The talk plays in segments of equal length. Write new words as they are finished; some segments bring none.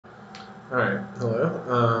Alright,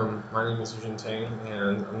 hello. My name is Yujin Tang,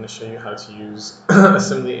 and I'm going to show you how to use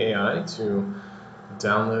Assembly AI to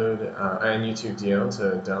download and YouTube DL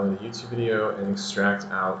to download a YouTube video and extract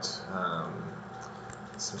out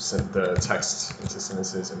the text into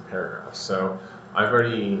sentences and paragraphs. So I've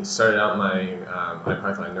already started out my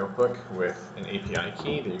IPython notebook with an API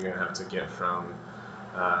key that you're going to have to get from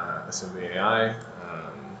Assembly AI.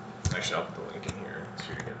 Actually, I'll put the link in here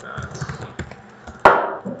to get that.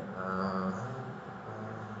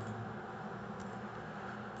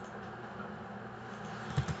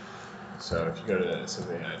 So if you go to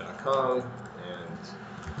assemblyai.com and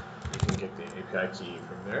you can get the API key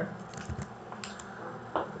from there.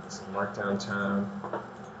 This is the Markdown tab.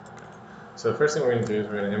 So the first thing we're going to do is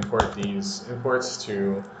we're going to import these imports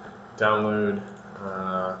to download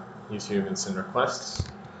YouTube and send requests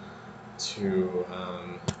to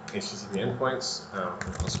HTTP endpoints. I'm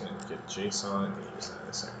also going to get JSON. I'm going to use that in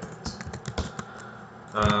a second.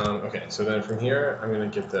 Okay, so then from here, I'm going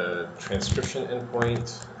to get the transcription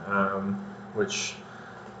endpoint, which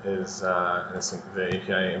is the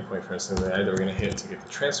API endpoint for Assembly AI that we're going to hit to get the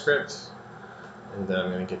transcript. And then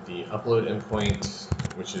I'm going to get the upload endpoint,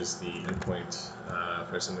 which is the endpoint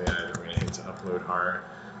for Assembly AI that we're going to hit to upload our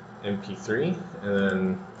MP3. And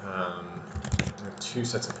then two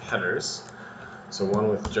sets of headers. So one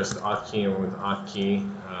with just the auth key and one with the auth key,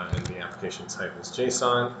 and the application type is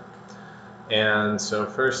JSON. And so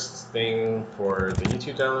first thing for the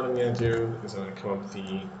YouTube download I'm going to do is I'm going to come up with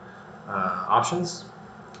the options.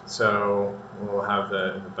 So we'll have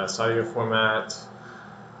the best audio format.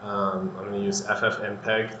 I'm going to use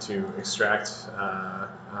FFmpeg to extract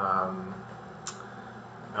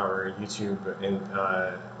our YouTube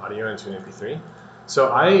audio into an MP3.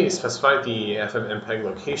 So I specified the FFmpeg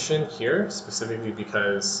location here specifically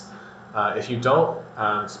because if you don't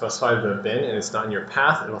specify the bin and it's not in your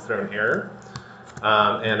path, it'll throw an error.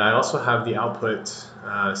 And I also have the output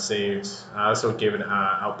saved. I also gave an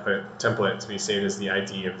output template to be saved as the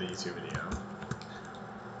ID of the YouTube video.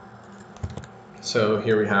 So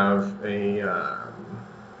here we have the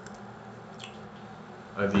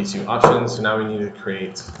YouTube options. So now we need to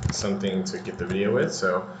create something to get the video with.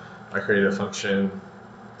 So I created a function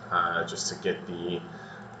just to get the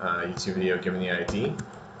YouTube video given the ID.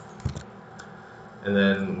 And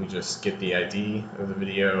then we just get the ID of the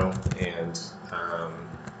video and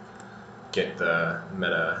get the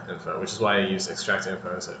meta info, which is why I use extract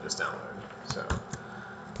info instead of just download. So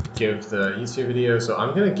give the YouTube video. So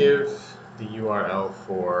I'm going to give the URL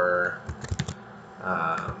for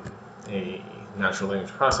a natural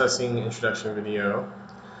language processing introduction video.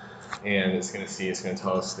 And it's going to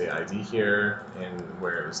tell us the ID here and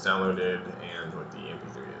where it was downloaded and what the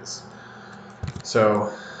MP3 is.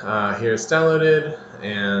 So here it's downloaded,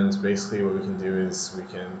 and basically what we can do is we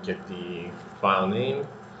can get the file name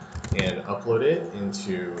and upload it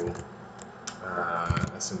into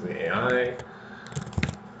Assembly AI,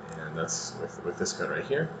 and that's with this code right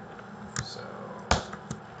here. So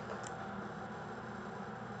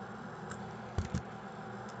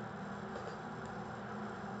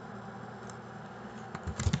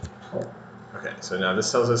okay, so now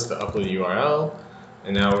this tells us the upload URL.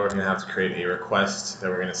 And now we're going to have to create a request that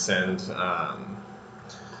we're going to send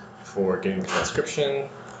for getting the transcription.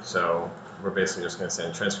 So we're basically just going to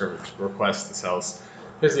send a transcript request that tells,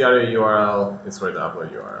 here's the audio URL, it's where the upload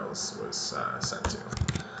URL was sent to.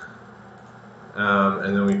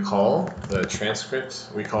 And then we call the transcript,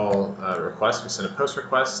 we call request, we send a post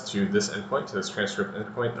request to this endpoint, to this transcript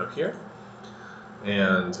endpoint up here.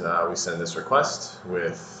 And we send this request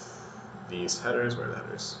with these headers, where are the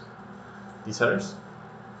headers? These headers.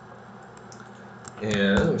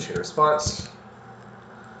 And we shoot a response,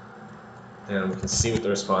 and we can see what the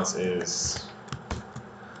response is,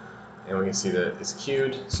 and we can see that it's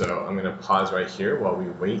queued. So I'm going to pause right here while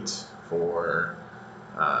we wait for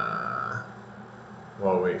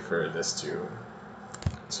this to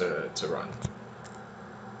run.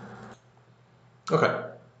 Okay,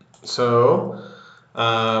 so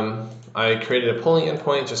I created a polling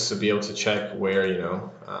endpoint just to be able to check where,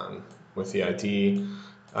 with the ID.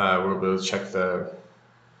 We'll be able to check the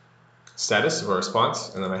status of our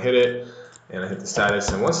response, and then I hit it, and I hit the status.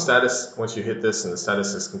 And once you hit this and the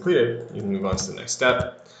status is completed, you can move on to the next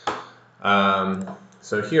step.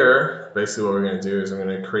 So here, basically what we're going to do is I'm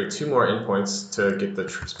going to create two more endpoints to get the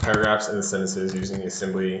paragraphs and the sentences using the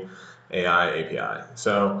Assembly AI API.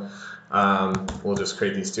 So we'll just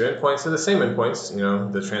create these two endpoints. They're the same endpoints,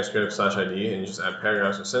 the transcript /ID, and you just add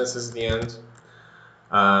paragraphs or sentences at the end.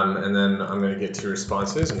 And then I'm going to get two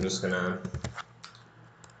responses. I'm just going to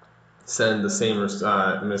send the same,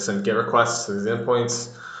 I'm going to send GET requests to these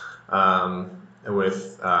endpoints.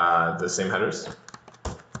 with the same headers.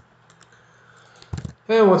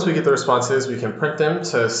 And once we get the responses, we can print them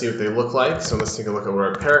to see what they look like. So let's take a look at what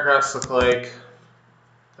our paragraphs look like.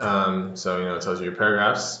 So it tells you your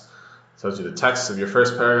paragraphs. It tells you the text of your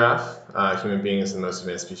first paragraph. Human being is the most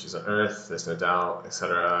advanced species on Earth. There's no doubt,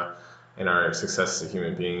 etc. And our success as a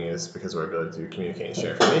human being is because of our ability to communicate and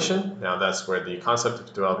share information. Now that's where the concept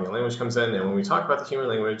of developing a language comes in. And when we talk about the human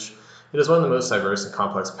language, it is one of the most diverse and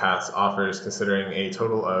complex paths offers, considering a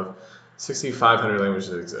total of 6,500 languages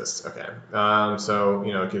that exist. Okay, so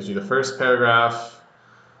it gives you the first paragraph.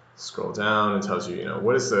 Scroll down and tells you,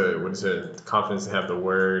 what is the confidence to have the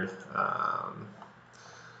word.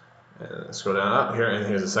 And scroll down up here, and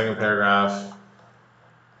here's the second paragraph.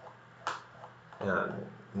 And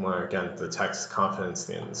more again, the text, confidence,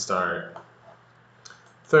 the end, and the start.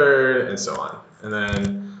 Third, and so on. And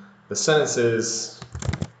then the sentences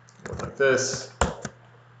look like this.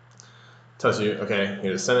 Tells you, okay,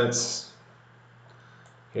 here's a sentence.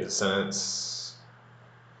 Here's a sentence.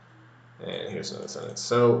 And here's another sentence.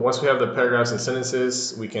 So once we have the paragraphs and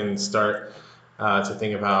sentences, we can start to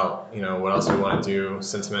think about what else we want to do,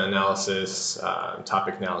 sentiment analysis,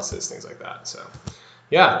 topic analysis, things like that. So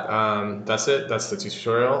yeah, that's it. That's the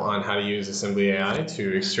tutorial on how to use Assembly AI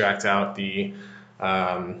to extract out the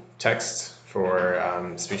text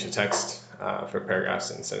for speech to text for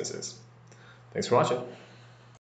paragraphs and sentences. Thanks for watching.